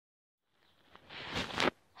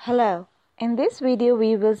Hello, in this video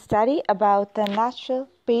we will study about the natural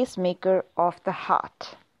pacemaker of the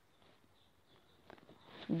heart.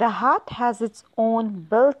 The heart has its own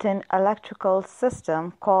built-in electrical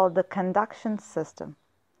system called the conduction system.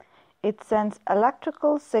 It sends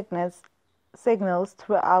electrical signals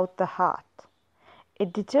throughout the heart.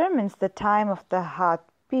 It determines the time of the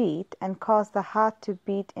heartbeat and causes the heart to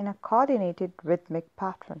beat in a coordinated rhythmic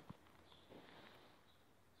pattern.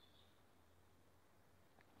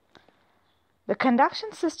 The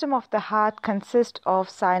conduction system of the heart consists of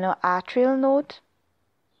sinoatrial node,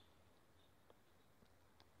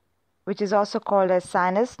 which is also called as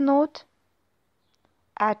sinus node,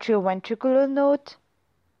 atrioventricular node,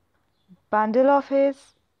 bundle of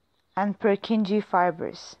His, and Purkinje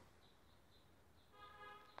fibers.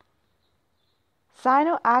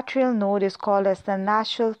 Sinoatrial node is called as the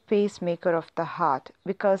natural pacemaker of the heart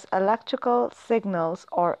because electrical signals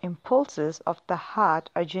or impulses of the heart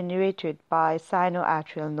are generated by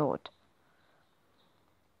sinoatrial node.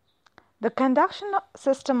 The conduction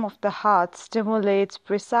system of the heart stimulates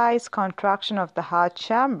precise contraction of the heart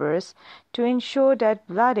chambers to ensure that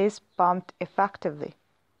blood is pumped effectively.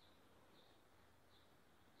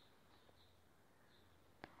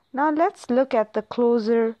 Now let's look at the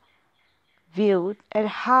closer view at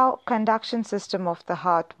how conduction system of the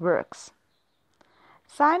heart works.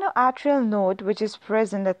 Sinoatrial node, which is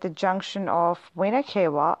present at the junction of vena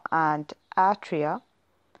cava and atria,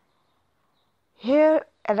 here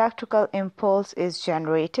electrical impulse is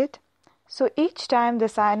generated. So each time the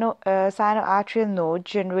sinoatrial node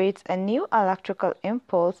generates a new electrical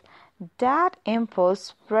impulse, that impulse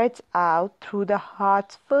spreads out through the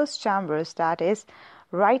heart's first chambers, that is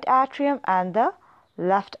right atrium and the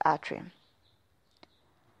left atrium.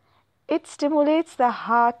 It stimulates the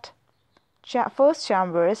heart first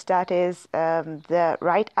chambers, that is the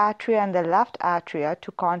right atria and the left atria,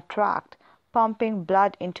 to contract, pumping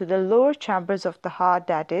blood into the lower chambers of the heart,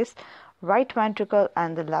 that is right ventricle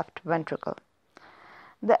and the left ventricle.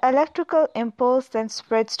 The electrical impulse then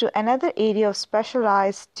spreads to another area of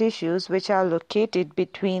specialized tissues which are located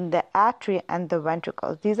between the atria and the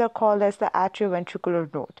ventricles. These are called as the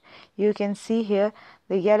atrioventricular node. You can see here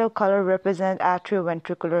the yellow color represents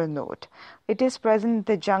atrioventricular node. It is present at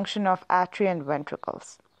the junction of atria and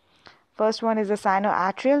ventricles. First one is the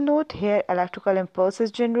sinoatrial node. Here electrical impulse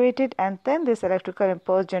is generated, and then this electrical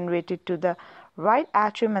impulse generated to the right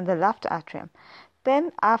atrium and the left atrium.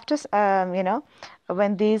 Then after,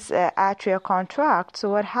 when these atria contract, so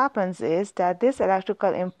what happens is that this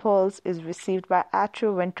electrical impulse is received by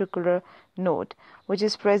atrioventricular node, which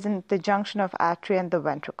is present at the junction of atria and the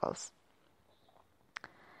ventricles.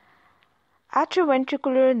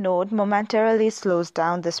 Atrioventricular node momentarily slows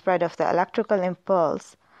down the spread of the electrical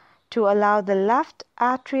impulse to allow the left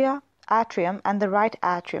atrium and the right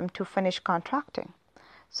atrium to finish contracting.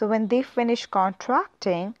 So when they finish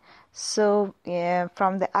contracting, from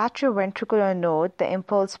the atrioventricular node, the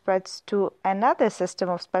impulse spreads to another system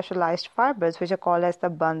of specialized fibers, which are called as the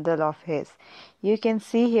bundle of His. You can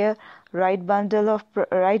see here right bundle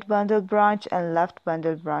branch and left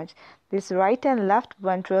bundle branch. This right and left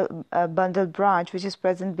bundle branch, which is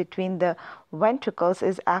present between the ventricles,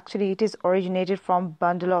 is originated from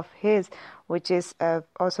bundle of His, which is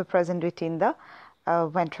also present between the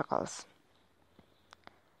ventricles.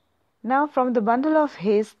 Now from the bundle of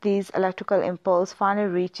His, these electrical impulse finally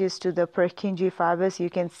reaches to the Purkinje fibers. You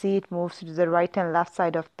can see it moves to the right and left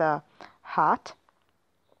side of the heart.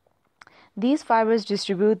 These fibers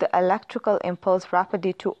distribute the electrical impulse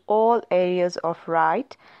rapidly to all areas of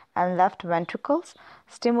right and left ventricles,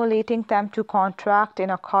 stimulating them to contract in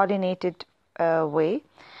a coordinated way.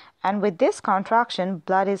 And with this contraction,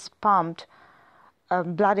 blood is pumped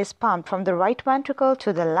from the right ventricle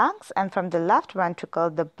to the lungs, and from the left ventricle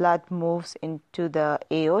the blood moves into the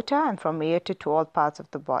aorta, and from aorta to all parts of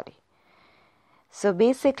the body. So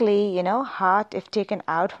basically, heart, if taken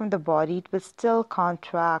out from the body, it will still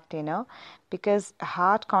contract, because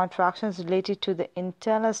heart contraction is related to the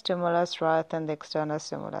internal stimulus rather than the external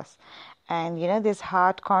stimulus. And this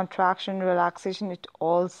heart contraction, relaxation, it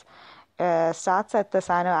all starts at the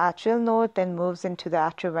sinoatrial node, then moves into the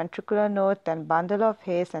atrioventricular node, then bundle of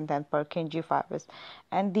His, and then Purkinje fibers.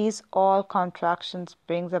 And these all contractions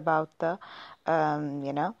brings about the,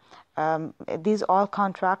 these all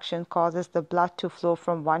contraction causes the blood to flow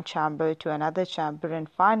from one chamber to another chamber, and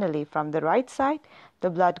finally from the right side,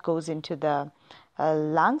 the blood goes into the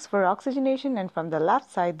lungs for oxygenation, and from the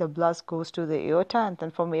left side the blood goes to the aorta, and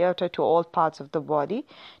then from aorta to all parts of the body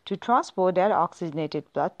to transport that oxygenated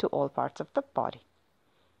blood to all parts of the body.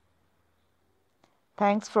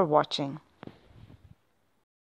 Thanks for watching.